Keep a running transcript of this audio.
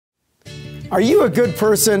Are you a good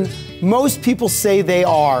person? Most people say they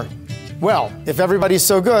are. Well, if everybody's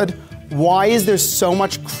so good, why is there so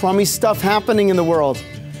much crummy stuff happening in the world?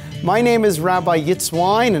 My name is Rabbi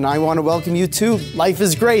Wyne, and I want to welcome you to Life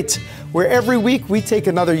is Great, where every week we take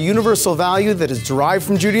another universal value that is derived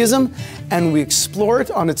from Judaism and we explore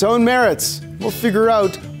it on its own merits. We'll figure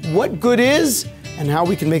out what good is and how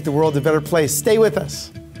we can make the world a better place. Stay with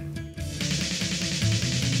us.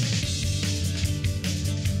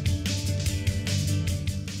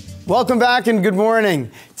 Welcome back and good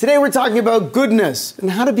morning. Today we're talking about goodness and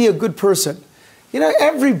how to be a good person. You know,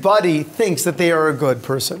 everybody thinks that they are a good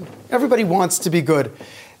person. Everybody wants to be good.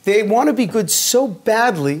 They want to be good so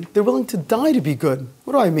badly, they're willing to die to be good.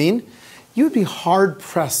 What do I mean? You would be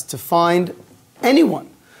hard-pressed to find anyone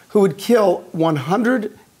who would kill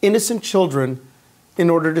 100 innocent children in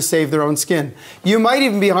order to save their own skin. You might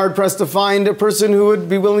even be hard-pressed to find a person who would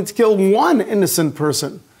be willing to kill one innocent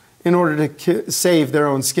person in order to save their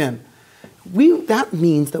own skin. That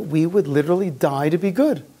means that we would literally die to be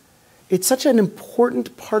good. It's such an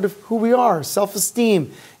important part of who we are,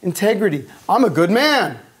 self-esteem, integrity. I'm a good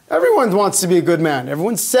man. Everyone wants to be a good man.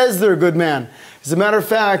 Everyone says they're a good man. As a matter of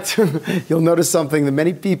fact, you'll notice something, that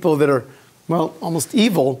many people that are, well, almost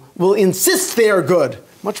evil will insist they are good,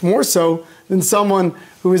 much more so than someone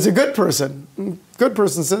who is a good person. A good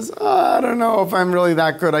person says, I don't know if I'm really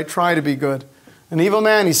that good. I try to be good. An evil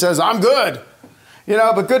man, he says, I'm good. You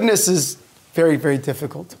know, but goodness is very, very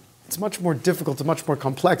difficult. It's much more difficult and much more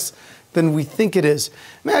complex than we think it is.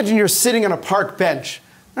 Imagine you're sitting on a park bench,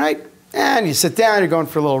 right? And you sit down, you're going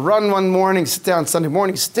for a little run one morning, sit down Sunday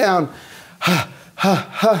morning, sit down,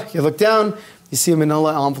 you look down, you see a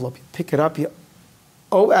manila envelope, you pick it up,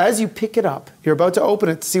 as you pick it up, you're about to open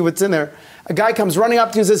it to see what's in there, a guy comes running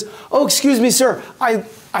up to you and says, oh, excuse me, sir, I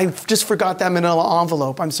just forgot that manila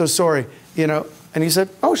envelope, I'm so sorry, you know. And he said,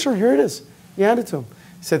 oh, sure, here it is. You hand it to him.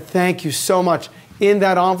 He said, thank you so much. In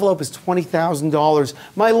that envelope is $20,000.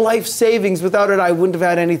 My life savings, without it, I wouldn't have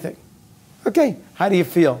had anything. Okay, how do you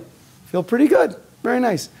feel? Feel pretty good. Very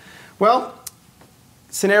nice. Well,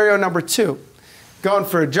 scenario number 2. Going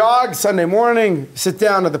for a jog, Sunday morning, sit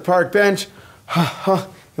down at the park bench. You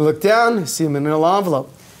look down, you see a manila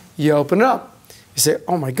envelope. You open it up. You say,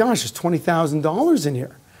 oh my gosh, there's $20,000 in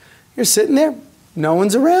here. You're sitting there, no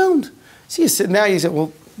one's around. So you're sitting there, you say,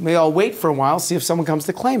 well, maybe I'll wait for a while, see if someone comes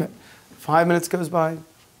to claim it. 5 minutes goes by,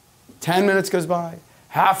 10 minutes goes by,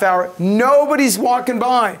 half hour, nobody's walking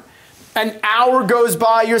by. An hour goes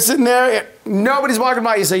by, you're sitting there, nobody's walking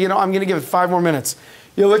by. You say, you know, I'm gonna give it 5 more minutes.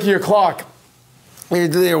 You look at your clock,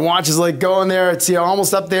 your watch is like going there, it's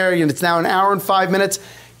almost up there, it's now an hour and 5 minutes.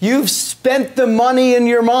 You've spent the money in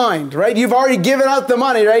your mind, right? You've already given out the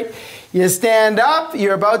money, right? You stand up,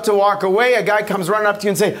 you're about to walk away, a guy comes running up to you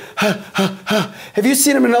and say, have you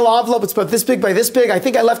seen a manila envelope? It's about this big by this big. I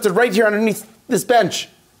think I left it right here underneath this bench.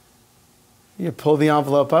 You pull the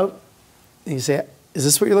envelope out, and you say, is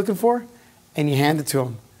this what you're looking for? And you hand it to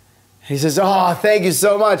him. He says, oh, thank you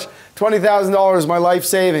so much. $20,000, my life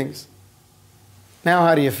savings. Now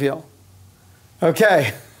how do you feel?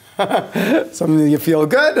 Okay. Some of you feel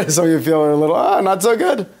good, some of you feel a little, not so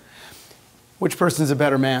good. Which person's a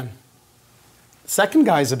better man? The second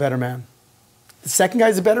guy's a better man. The second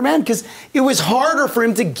guy's a better man because it was harder for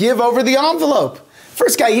him to give over the envelope.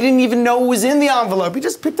 First guy, he didn't even know what was in the envelope. He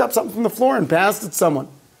just picked up something from the floor and passed it to someone.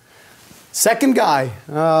 Second guy,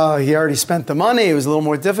 he already spent the money. It was a little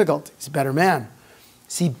more difficult. He's a better man.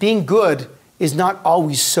 See, being good is not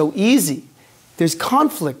always so easy. There's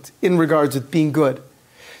conflict in regards with being good.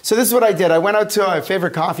 So this is what I did. I went out to a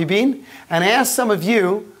favorite coffee bean and I asked some of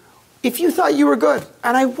you if you thought you were good.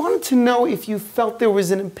 And I wanted to know if you felt there was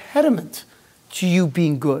an impediment to you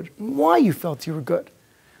being good, why you felt you were good.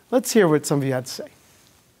 Let's hear what some of you had to say.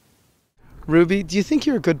 Ruby, do you think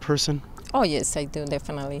you're a good person? Oh, yes, I do,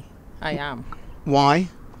 definitely. I am. Why?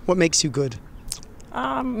 What makes you good?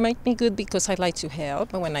 Make me good because I like to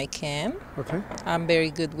help when I can. Okay. I'm very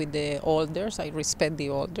good with the elders. I respect the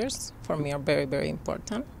elders. For me, are very, very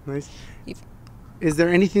important. Nice. Is there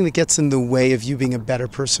anything that gets in the way of you being a better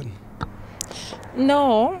person?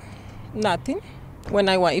 No, nothing.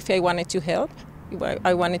 If I wanted to help, if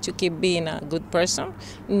I wanted to keep being a good person,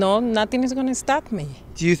 no, nothing is going to stop me.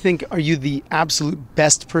 Do you think, are you the absolute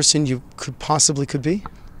best person you possibly could be?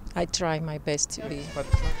 I try my best to be.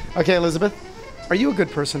 Okay, Elizabeth, are you a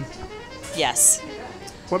good person? Yes.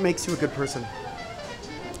 What makes you a good person?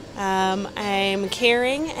 I'm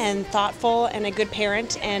caring and thoughtful and a good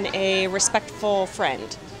parent and a respectful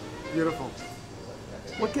friend. Beautiful.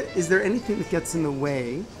 Is there anything that gets in the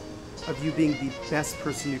way of you being the best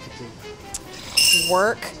person you could be?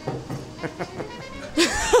 Work.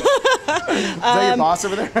 that your boss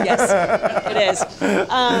over there? Yes, it is.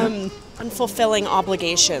 Unfulfilling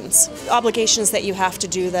obligations. Obligations that you have to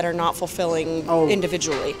do that are not fulfilling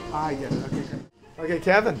individually. I get it. Okay, great. Okay,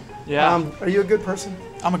 Kevin. Yeah. Are you a good person?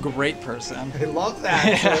 I'm a great person. I love that.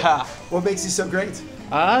 Yeah. What makes you so great?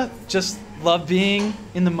 Just love being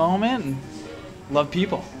in the moment and love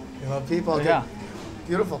people. You love people. Okay. Yeah.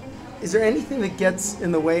 Beautiful. Is there anything that gets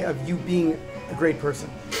in the way of you being a great person?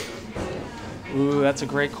 Ooh, that's a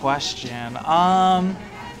great question. I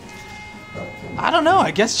don't know.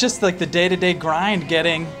 I guess just like the day-to-day grind,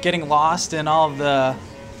 getting lost in all of the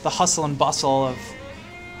hustle and bustle of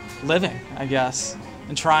living, I guess,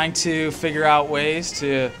 and trying to figure out ways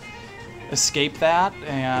to escape that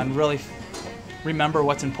and really remember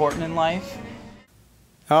what's important in life.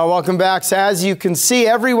 Welcome back. So as you can see,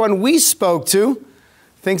 everyone we spoke to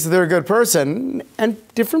thinks that they're a good person, and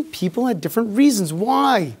different people had different reasons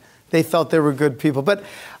why they felt they were good people. But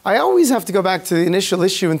I always have to go back to the initial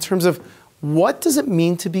issue in terms of what does it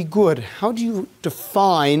mean to be good? How do you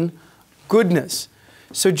define goodness?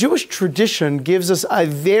 So Jewish tradition gives us a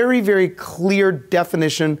very, very clear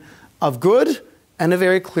definition of good and a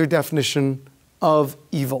very clear definition of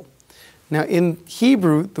evil. Now in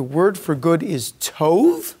Hebrew, the word for good is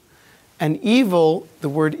tov, and evil, the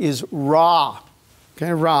word is ra.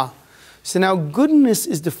 Okay, ra. So now goodness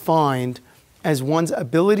is defined as one's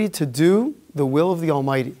ability to do the will of the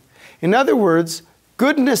Almighty. In other words,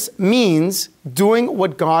 goodness means doing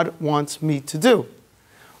what God wants me to do.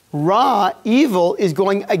 Ra, evil, is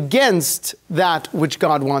going against that which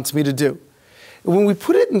God wants me to do. When we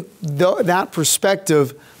put it in that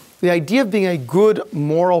perspective, the idea of being a good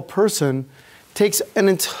moral person takes an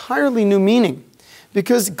entirely new meaning.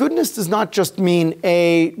 Because goodness does not just mean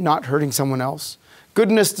not hurting someone else.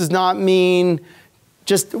 Goodness does not mean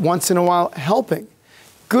just once in a while helping.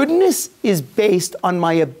 Goodness is based on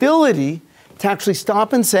my ability to actually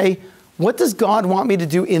stop and say, what does God want me to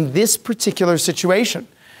do in this particular situation?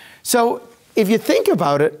 So if you think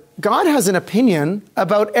about it, God has an opinion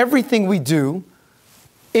about everything we do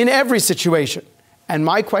in every situation. And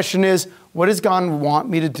my question is, what does God want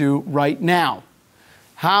me to do right now?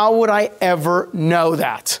 How would I ever know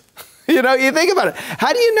that? You think about it.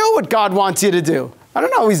 How do you know what God wants you to do? I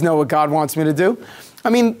don't always know what God wants me to do. I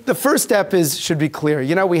mean, the first step should be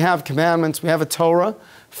clear. We have commandments, we have a Torah,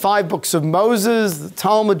 5 books of Moses, the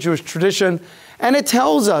Talmud, Jewish tradition, and it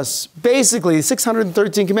tells us basically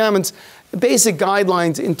 613 commandments, basic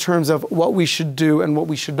guidelines in terms of what we should do and what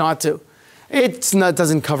we should not do. It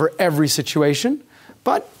doesn't cover every situation,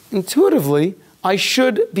 but intuitively, I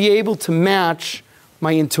should be able to match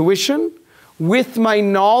my intuition with my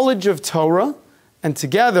knowledge of Torah, and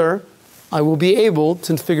together, I will be able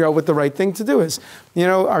to figure out what the right thing to do is.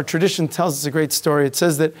 Our tradition tells us a great story. It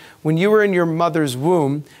says that when you were in your mother's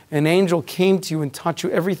womb, an angel came to you and taught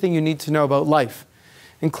you everything you need to know about life,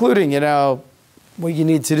 including, what you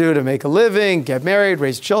need to do to make a living, get married,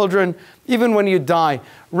 raise children, even when you die.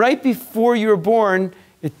 Right before you were born,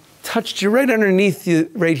 it touched you right underneath you,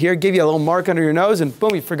 right here, gave you a little mark under your nose, and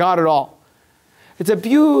boom, you forgot it all. It's a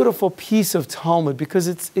beautiful piece of Talmud because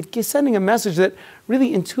it's sending a message that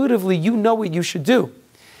really intuitively you know what you should do.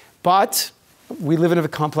 But we live in a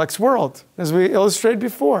complex world, as we illustrated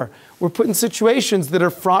before. We're put in situations that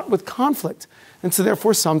are fraught with conflict. And so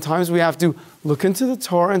therefore sometimes we have to look into the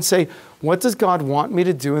Torah and say, what does God want me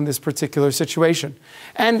to do in this particular situation?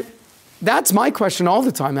 And that's my question all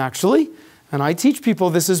the time, actually. And I teach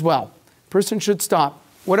people this as well. A person should stop,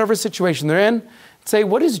 whatever situation they're in, say,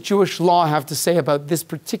 what does Jewish law have to say about this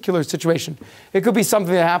particular situation? It could be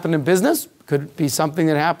something that happened in business, could be something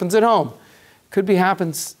that happens at home, could have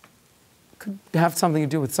something to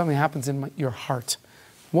do with something that happens in your heart.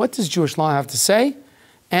 What does Jewish law have to say?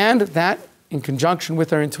 And that, in conjunction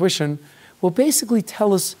with our intuition, will basically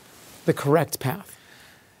tell us the correct path.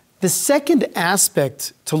 The second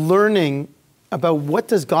aspect to learning about what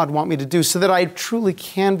does God want me to do so that I truly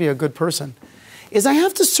can be a good person is I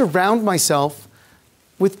have to surround myself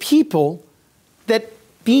with people that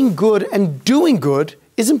being good and doing good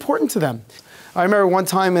is important to them. I remember one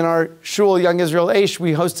time in our shul, Young Israel Aish,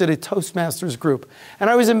 we hosted a Toastmasters group.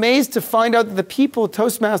 And I was amazed to find out that the people at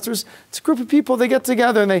Toastmasters, it's a group of people, they get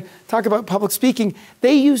together and they talk about public speaking.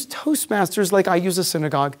 They use Toastmasters like I use a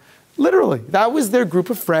synagogue. Literally, that was their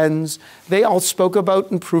group of friends. They all spoke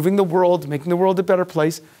about improving the world, making the world a better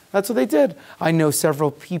place. That's what they did. I know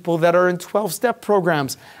several people that are in 12-step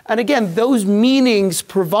programs. And again, those meetings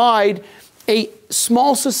provide a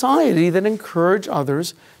small society that encourage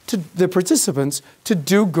others, the participants, to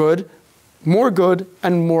do good,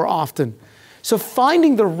 and more often. So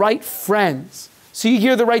finding the right friends, so you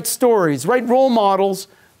hear the right stories, right role models,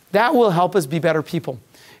 That will help us be better people.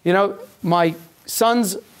 You know, my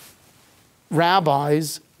son's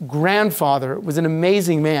rabbi's grandfather was an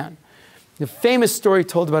amazing man. The famous story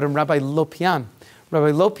told about him, Rabbi Lopian.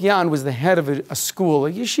 Rabbi Lopian was the head of a school,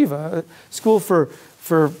 a yeshiva, a school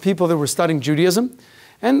for people that were studying Judaism.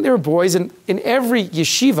 And there were boys, and in every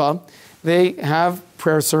yeshiva, they have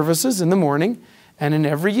prayer services in the morning. And in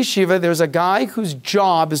every yeshiva, there's a guy whose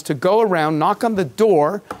job is to go around, knock on the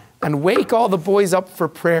door, and wake all the boys up for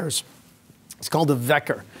prayers. It's called a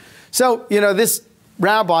vecker. So, you know, this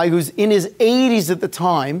rabbi who's in his 80s at the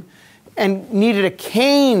time and needed a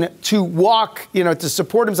cane to walk, you know, to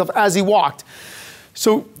support himself as he walked.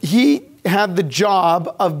 So he had the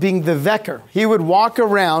job of being the vecker. He would walk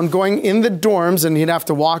around going in the dorms, and he'd have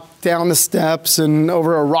to walk down the steps and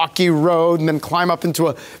over a rocky road and then climb up into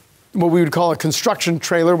what we would call a construction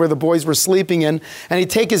trailer where the boys were sleeping in. And he'd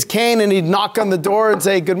take his cane and he'd knock on the door and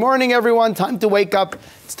say, "Good morning, everyone. Time to wake up.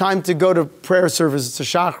 It's time to go to prayer service. It's a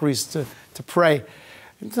shachris to pray."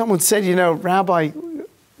 And someone said, "You know, Rabbi,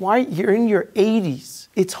 why you're in your 80s?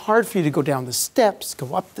 It's hard for you to go down the steps,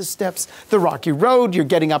 go up the steps, the rocky road. You're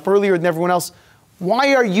getting up earlier than everyone else.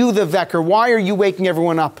 Why are you the vecker? Why are you waking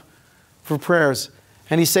everyone up for prayers?"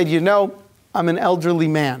 And he said, "You know, I'm an elderly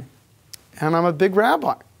man, and I'm a big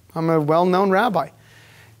rabbi. I'm a well-known rabbi.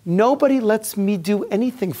 Nobody lets me do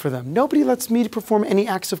anything for them. Nobody lets me perform any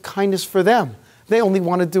acts of kindness for them. They only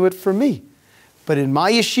want to do it for me. But in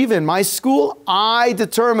my yeshiva, in my school, I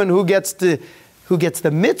determine who gets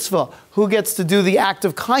the mitzvah, who gets to do the act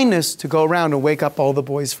of kindness to go around and wake up all the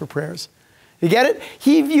boys for prayers." You get it?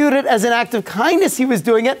 He viewed it as an act of kindness. He was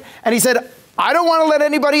doing it. And he said, "I don't want to let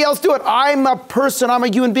anybody else do it. I'm a person. I'm a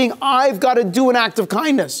human being. I've got to do an act of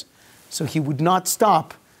kindness." So he would not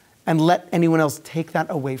stop and let anyone else take that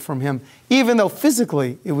away from him, even though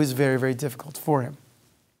physically it was very, very difficult for him.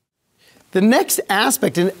 The next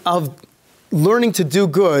aspect of learning to do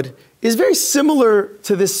good is very similar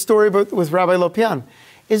to this story with Rabbi Lopian,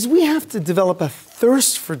 is we have to develop a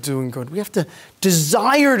thirst for doing good. We have to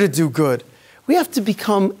desire to do good. We have to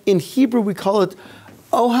become, in Hebrew we call it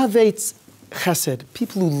ohavetz chesed,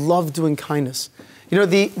 people who love doing kindness. You know,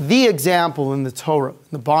 the example in the Torah,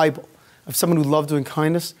 in the Bible, of someone who loved doing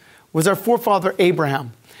kindness was our forefather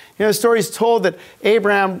Abraham. You know, the story is told that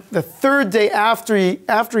Abraham, the third day after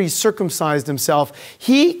he circumcised himself,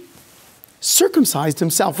 he circumcised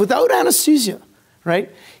himself without anesthesia, right?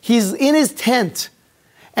 He's in his tent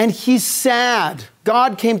and he's sad.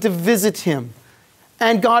 God came to visit him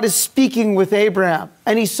and God is speaking with Abraham.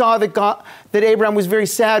 And he saw that Abraham was very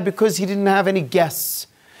sad because he didn't have any guests.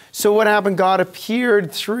 So what happened? God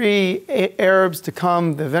appeared 3 Arabs to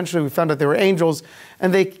come. Eventually we found out they were angels,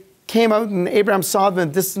 and they came out, and Abraham saw them in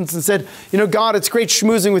the distance and said, "You know, God, it's great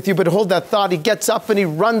schmoozing with you, but hold that thought." He gets up and he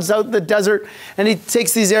runs out in the desert, and he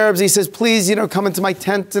takes these Arabs. He says, "Please, you know, come into my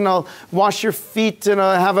tent and I'll wash your feet and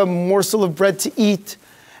I'll have a morsel of bread to eat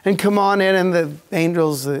and come on in." And the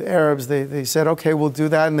angels, the Arabs, they said, "Okay, we'll do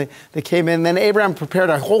that." And they came in. Then Abraham prepared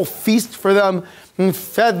a whole feast for them and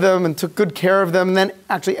fed them and took good care of them, and then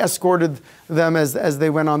actually escorted them as they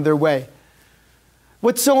went on their way.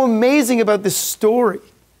 What's so amazing about this story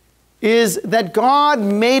is that God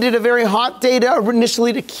made it a very hot day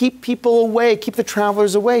initially to keep people away, keep the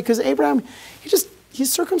travelers away, because Abraham, he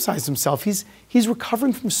circumcised himself. He's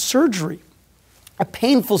recovering from surgery, a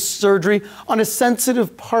painful surgery on a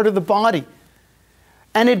sensitive part of the body.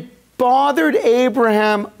 And it bothered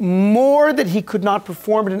Abraham more that he could not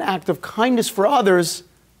perform an act of kindness for others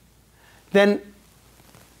than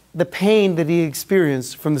the pain that he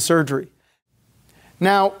experienced from the surgery.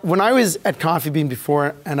 Now, when I was at Coffee Bean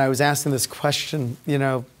before and I was asking this question, you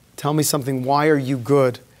know, tell me something, why are you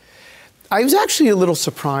good? I was actually a little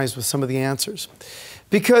surprised with some of the answers.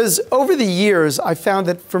 Because over the years, I found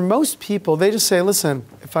that for most people, they just say, "Listen,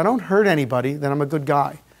 if I don't hurt anybody, then I'm a good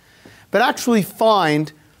guy." But actually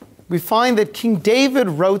we find that King David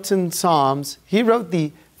wrote in Psalms, he wrote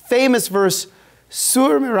the famous verse,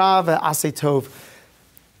 "Sur mirav aseh tov,"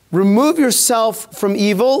 remove yourself from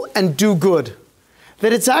evil and do good.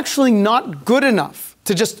 That it's actually not good enough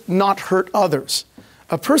to just not hurt others.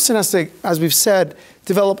 A person has to, as we've said,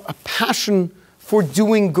 develop a passion for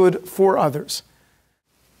doing good for others.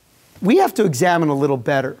 We have to examine a little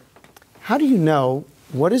better. How do you know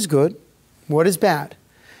what is good, what is bad?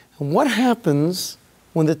 And what happens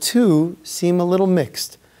when the two seem a little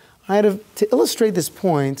mixed? To illustrate this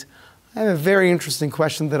point, I have a very interesting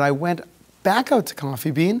question that I went back out to Coffee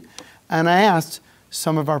Bean and I asked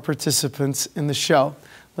some of our participants in the show.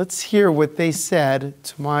 Let's hear what they said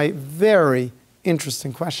to my very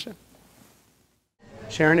interesting question.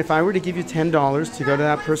 Sharon, if I were to give you $10 to go to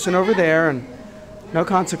that person over there and no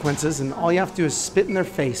consequences, and all you have to do is spit in their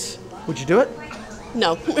face. Would you do it?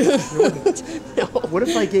 No. No. What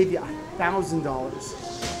if I gave you $1,000?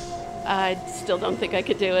 I still don't think I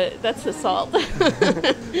could do it. That's assault.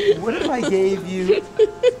 What if I gave you,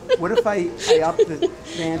 what if I upped the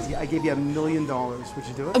ante, I gave you $1 million, would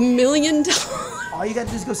you do it? $1 million? All you gotta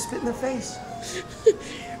do is go spit in their face.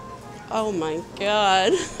 Oh my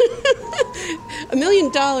God. $1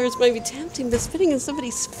 million might be tempting, but spitting in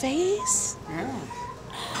somebody's face? Yeah.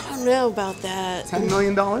 I don't know about that. $10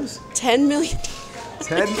 million? $10 million?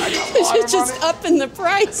 10? I got a lot You're of just money. upping the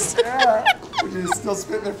price. Yeah. Would you still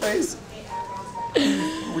spit in their face?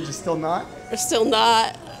 Would you still not? Or still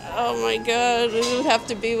not. Oh my God, it would have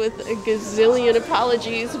to be with a gazillion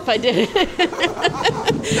apologies if I did it.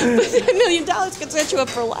 $1 million could set you up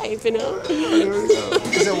for life, you know?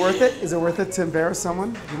 Is it worth it? Is it worth it to embarrass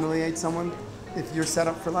someone, humiliate someone, if you're set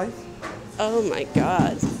up for life? Oh my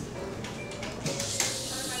God.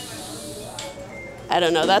 I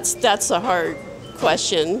don't know. That's a hard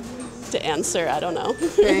question to answer. I don't know.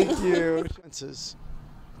 Thank you.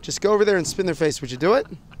 Just go over there and spin their face. Would you do it?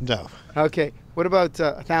 No. Okay. What about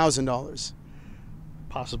 $1,000?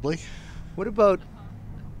 Possibly. What about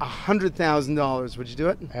 $100,000? Would you do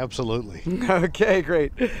it? Absolutely. Okay,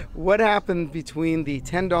 great. What happened between the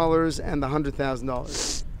 $10 and the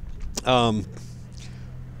 $100,000?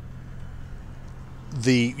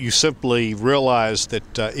 You simply realize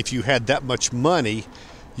that if you had that much money,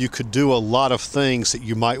 you could do a lot of things that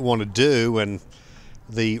you might want to do, and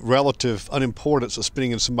the relative unimportance of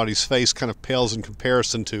spitting in somebody's face kind of pales in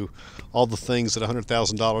comparison to all the things that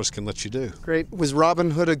 $100,000 can let you do. Great. Was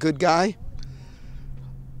Robin Hood a good guy?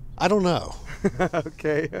 I don't know.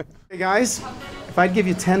 Okay. Hey guys, if I'd give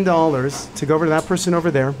you $10 to go over to that person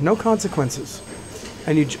over there, no consequences,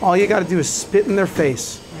 and all you got to do is spit in their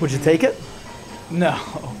face, would you take it? No.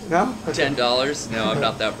 No? Okay. $10? No, I'm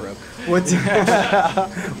not that broke. What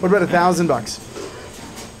about $1,000?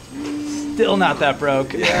 Still not that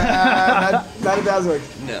broke. Yeah, not $1,000.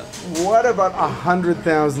 No. What about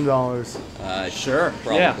 $100,000? Sure.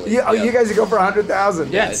 Probably. Yeah. You guys would go for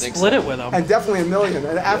 $100,000. Yeah, I think split so. it with them. And definitely $1 million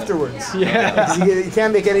and afterwards. Yeah. 'Cause you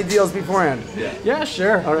can't make any deals beforehand. Yeah,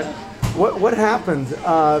 sure. All right. What happened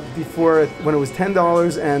before when it was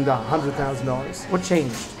 $10 and $100,000? What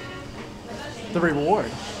changed? The reward.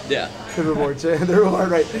 Yeah. The reward, the reward,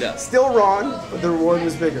 right? Yeah. Still wrong, but the reward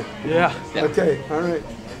was bigger. Yeah. Yeah. Okay, all right.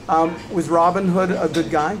 Was Robin Hood a good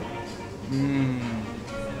guy?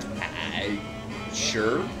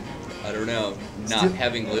 Sure. I don't know. Not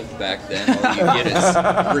having lived back then, all you get is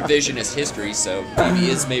revisionist history, so maybe he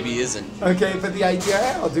is, maybe he isn't. Okay, but the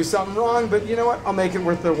idea, I'll do something wrong, but you know what? I'll make it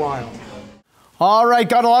worth their while. All right,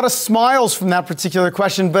 got a lot of smiles from that particular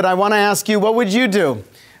question, but I want to ask you, what would you do?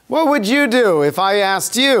 What would you do if I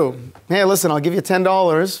asked you, hey, listen, I'll give you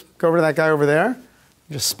 $10, go over to that guy over there,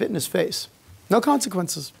 just spit in his face. No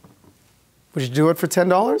consequences. Would you do it for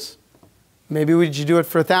 $10? Maybe would you do it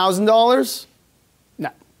for $1,000? No,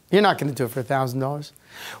 you're not going to do it for $1,000.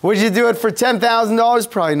 Would you do it for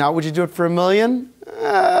 $10,000? Probably not. Would you do it for $1 million?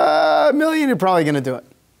 $1 million, you're probably going to do it.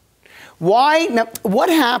 Why? Now, what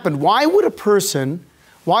happened? Why would a person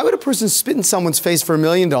spit in someone's face for $1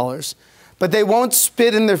 million, but they won't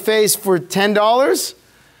spit in their face for $10?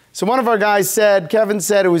 So one of our guys said, Kevin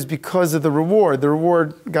said it was because of the reward. The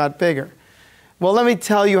reward got bigger. Well, let me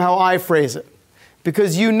tell you how I phrase it.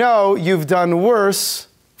 Because you know you've done worse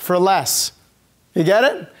for less. You get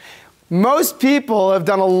it? Most people have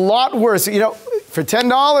done a lot worse. You know, for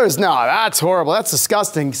 $10, no, that's horrible. That's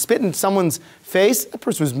disgusting. Spit in someone's face. That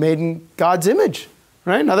person was made in God's image,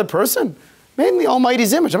 right? Another person made in the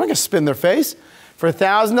Almighty's image. I'm not going to spit in their face. For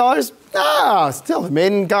 $1,000, no, still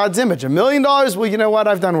made in God's image. $1 million, well, you know what?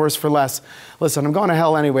 I've done worse for less. Listen, I'm going to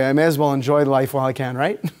hell anyway. I may as well enjoy life while I can,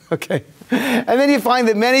 right? Okay. And then you find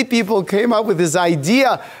that many people came up with this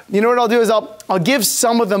idea. You know what I'll do is I'll give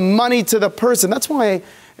some of the money to the person. That's why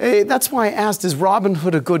I asked, is Robin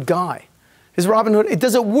Hood a good guy? Is Robin Hood,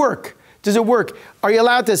 does it work? Does it work? Are you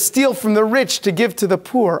allowed to steal from the rich to give to the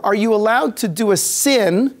poor? Are you allowed to do a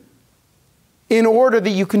sin in order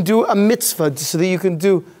that you can do a mitzvah, so that you can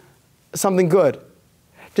do something good?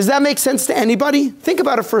 Does that make sense to anybody? Think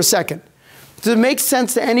about it for a second. Does it make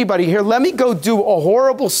sense to anybody here? Let me go do a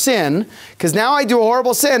horrible sin, because now I do a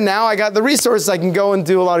horrible sin. Now I got the resources. I can go and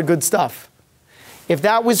do a lot of good stuff. If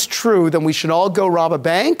that was true, then we should all go rob a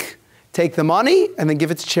bank, take the money, and then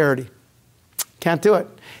give it to charity. Can't do it.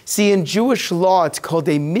 See, in Jewish law, it's called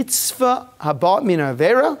a mitzvah habat min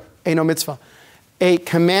avera, eino mitzvah. A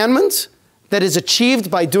commandment that is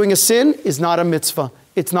achieved by doing a sin is not a mitzvah.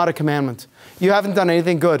 It's not a commandment. You haven't done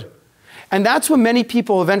anything good. And that's what many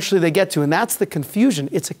people eventually they get to, and that's the confusion.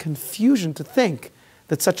 It's a confusion to think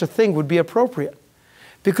that such a thing would be appropriate.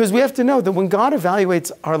 Because we have to know that when God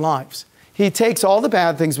evaluates our lives, He takes all the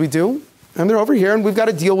bad things we do, and they're over here, and we've got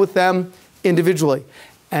to deal with them individually.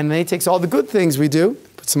 And then He takes all the good things we do,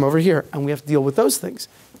 puts them over here, and we have to deal with those things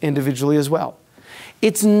individually as well.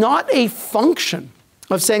 It's not a function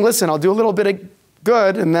of saying, listen, I'll do a little bit of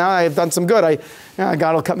good, and now I've done some good.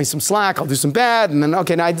 God will cut me some slack, I'll do some bad, and then,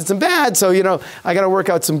 okay, now I did some bad, so, I got to work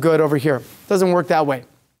out some good over here. It doesn't work that way.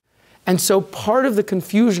 And so part of the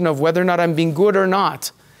confusion of whether or not I'm being good or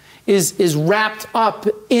not is wrapped up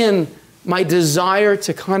in my desire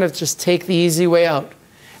to kind of just take the easy way out.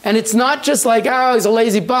 And it's not just like, oh, he's a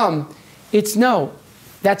lazy bum. It's no,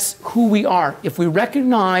 that's who we are. If we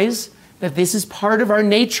recognize that this is part of our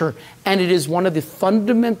nature and it is one of the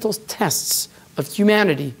fundamental tests of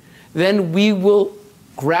humanity, then we will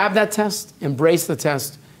grab that test, embrace the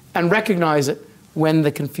test, and recognize it when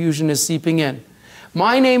the confusion is seeping in.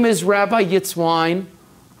 My name is Rabbi Yitz Wyne.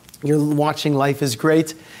 You're watching Life is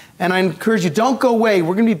Great. And I encourage you, don't go away.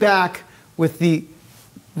 We're going to be back with the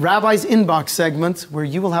Rabbi's Inbox segment where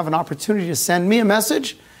you will have an opportunity to send me a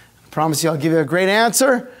message. I promise you I'll give you a great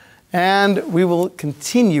answer. And we will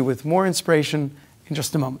continue with more inspiration in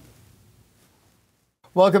just a moment.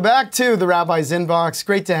 Welcome back to the Rabbi's Inbox.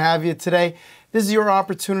 Great to have you today. This is your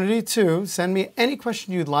opportunity to send me any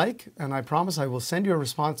question you'd like, and I promise I will send you a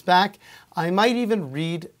response back. I might even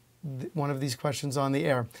read one of these questions on the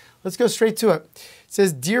air. Let's go straight to it. It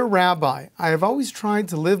says, Dear Rabbi, I have always tried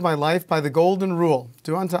to live my life by the golden rule.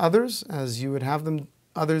 Do unto others as you would have them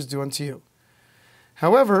others do unto you.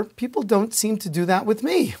 However, people don't seem to do that with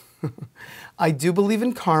me. I do believe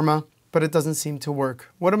in karma, but it doesn't seem to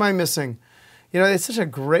work. What am I missing? It's such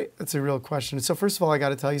a it's a real question. So first of all, I got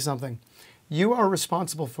to tell you something. You are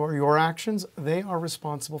responsible for your actions. They are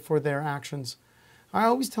responsible for their actions. I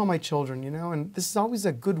always tell my children, and this is always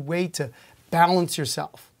a good way to balance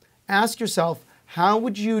yourself. Ask yourself, how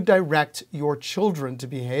would you direct your children to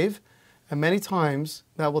behave? And many times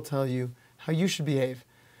that will tell you how you should behave.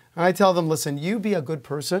 And I tell them, listen, you be a good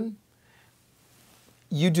person.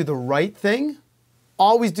 You do the right thing.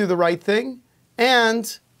 Always do the right thing.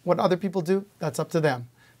 And what other people do, that's up to them.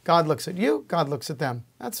 God looks at you, God looks at them.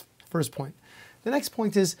 That's the first point. The next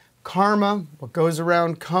point is karma. What goes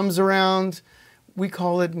around comes around. We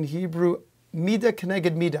call it in Hebrew, midah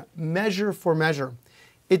keneged midah, measure for measure.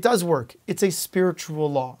 It does work. It's a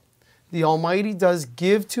spiritual law. The Almighty does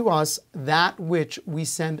give to us that which we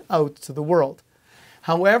send out to the world.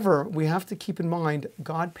 However, we have to keep in mind,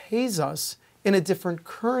 God pays us in a different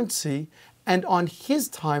currency and on His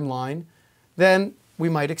timeline than we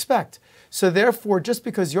might expect. So therefore, just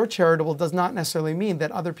because you're charitable does not necessarily mean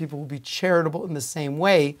that other people will be charitable in the same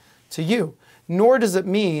way to you. Nor does it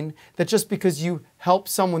mean that just because you help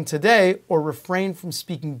someone today or refrain from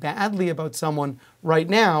speaking badly about someone right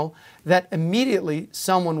now, that immediately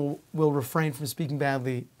someone will refrain from speaking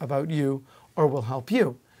badly about you or will help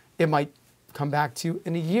you. It might come back to you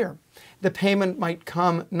in a year. The payment might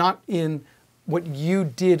come not in what you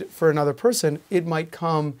did for another person, it might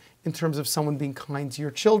come in terms of someone being kind to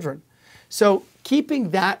your children. So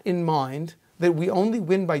keeping that in mind, that we only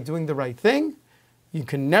win by doing the right thing, you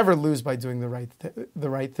can never lose by doing the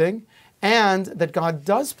right thing, and that God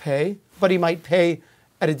does pay, but He might pay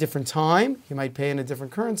at a different time, He might pay in a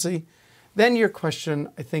different currency, then your question,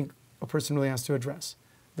 I think, a person really has to address.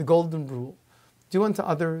 The golden rule. Do unto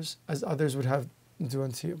others as others would have do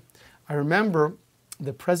unto you. I remember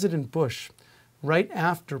that President Bush, right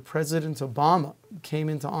after President Obama came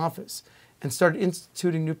into office and started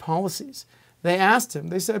instituting new policies, they asked him,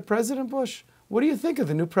 they said, President Bush, what do you think of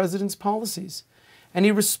the new president's policies? And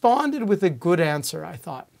he responded with a good answer, I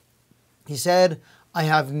thought. He said, I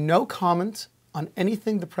have no comment on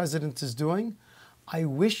anything the president is doing. I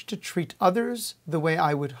wish to treat others the way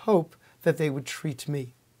I would hope that they would treat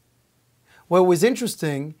me. What was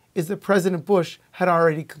interesting is that President Bush had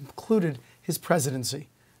already concluded his presidency.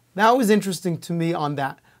 That was interesting to me on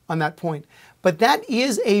that point. But that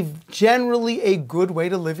is generally a good way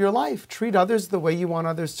to live your life. Treat others the way you want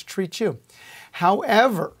others to treat you.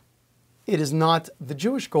 However, it is not the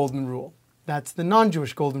Jewish golden rule. That's the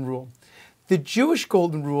non-Jewish golden rule. The Jewish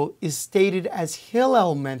golden rule is stated as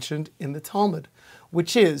Hillel mentioned in the Talmud,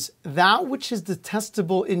 which is, that which is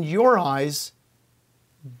detestable in your eyes,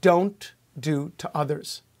 don't do to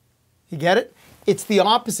others. You get it? It's the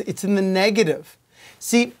opposite. It's in the negative.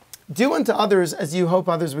 See, do unto others as you hope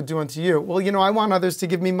others would do unto you. Well, I want others to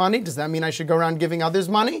give me money. Does that mean I should go around giving others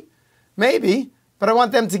money? Maybe, but I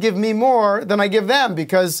want them to give me more than I give them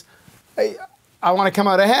because I want to come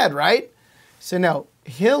out ahead, right? So no,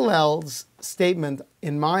 Hillel's statement,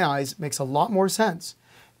 in my eyes, makes a lot more sense.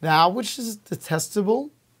 That which is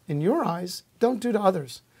detestable in your eyes, don't do to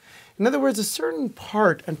others. In other words, a certain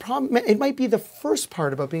part, and it might be the first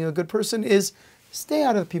part about being a good person, is stay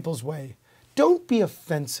out of people's way. Don't be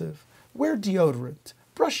offensive. Wear deodorant.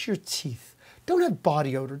 Brush your teeth. Don't have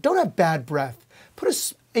body odor. Don't have bad breath.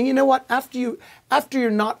 And you know what? After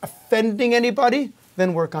you're not offending anybody,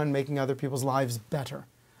 then work on making other people's lives better.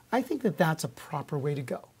 I think that that's a proper way to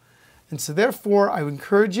go. And so therefore, I would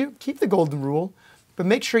encourage you, keep the golden rule, but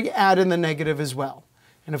make sure you add in the negative as well.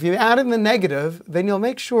 And if you add in the negative, then you'll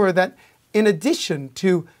make sure that in addition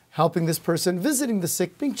to helping this person, visiting the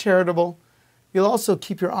sick, being charitable, you'll also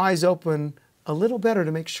keep your eyes open a little better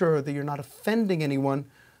to make sure that you're not offending anyone,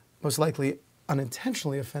 most likely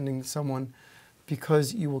unintentionally offending someone,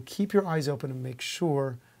 because you will keep your eyes open and make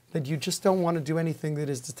sure that you just don't want to do anything that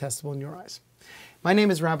is detestable in your eyes. My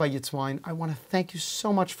name is Rabbi Wyne. I want to thank you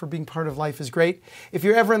so much for being part of Life is Great. If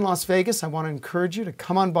you're ever in Las Vegas, I want to encourage you to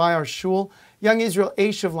come on by our shul, Young Israel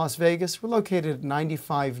Aish of Las Vegas. We're located at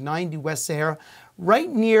 9590 West Sahara, right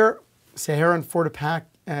near Sahara and Fort Apache.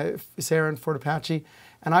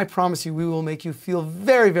 And I promise you, we will make you feel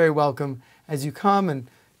very, very welcome as you come and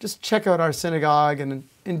just check out our synagogue and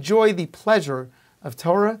enjoy the pleasure of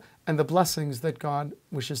Torah and the blessings that God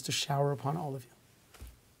wishes to shower upon all of you.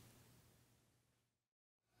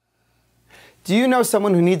 Do you know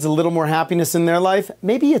someone who needs a little more happiness in their life?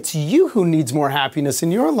 Maybe it's you who needs more happiness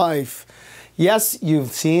in your life. Yes,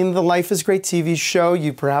 you've seen the Life is Great TV show.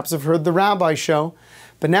 You perhaps have heard the Rabbi Show.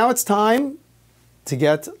 But now it's time to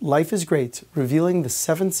get Life is Great, Revealing the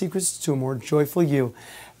 7 Secrets to a More Joyful You.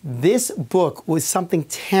 This book was something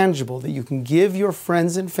tangible that you can give your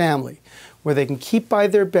friends and family, where they can keep by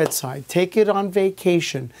their bedside, take it on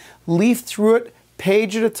vacation, leaf through it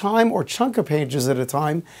page at a time or chunk of pages at a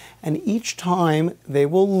time, and each time they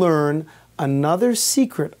will learn another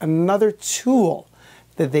secret, another tool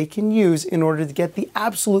that they can use in order to get the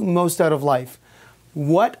absolute most out of life.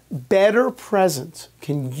 What better present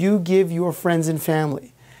can you give your friends and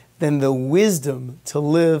family than the wisdom to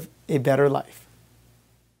live a better life?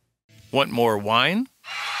 Want more wine?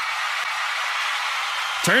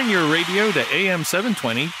 Turn your radio to AM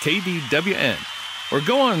 720 KDWN or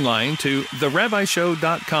go online to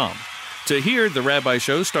therabbishow.com to hear The Rabbi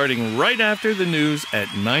Show starting right after the news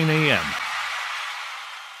at 9 a.m.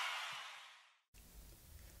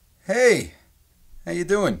 Hey, how you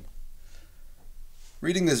doing?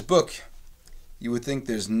 Reading this book, you would think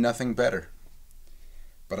there's nothing better.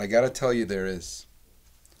 But I gotta tell you there is.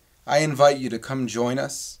 I invite you to come join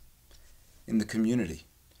us in the community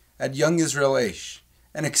at Young Israel Aish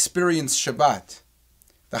and experience Shabbat,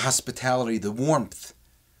 the hospitality, the warmth,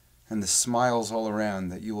 and the smiles all around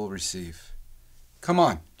that you will receive. Come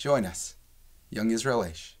on, join us. Young Israel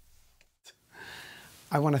Aish.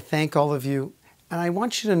 I want to thank all of you, and I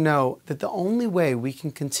want you to know that the only way we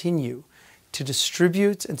can continue to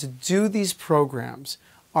distribute and to do these programs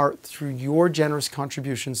are through your generous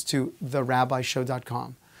contributions to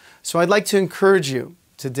therabbishow.com. So I'd like to encourage you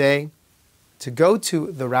today to go to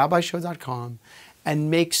therabbishow.com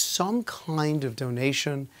and make some kind of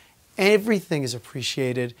donation. Everything is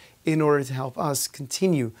appreciated in order to help us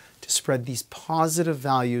continue to spread these positive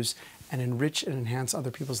values and enrich and enhance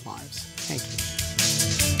other people's lives. Thank you.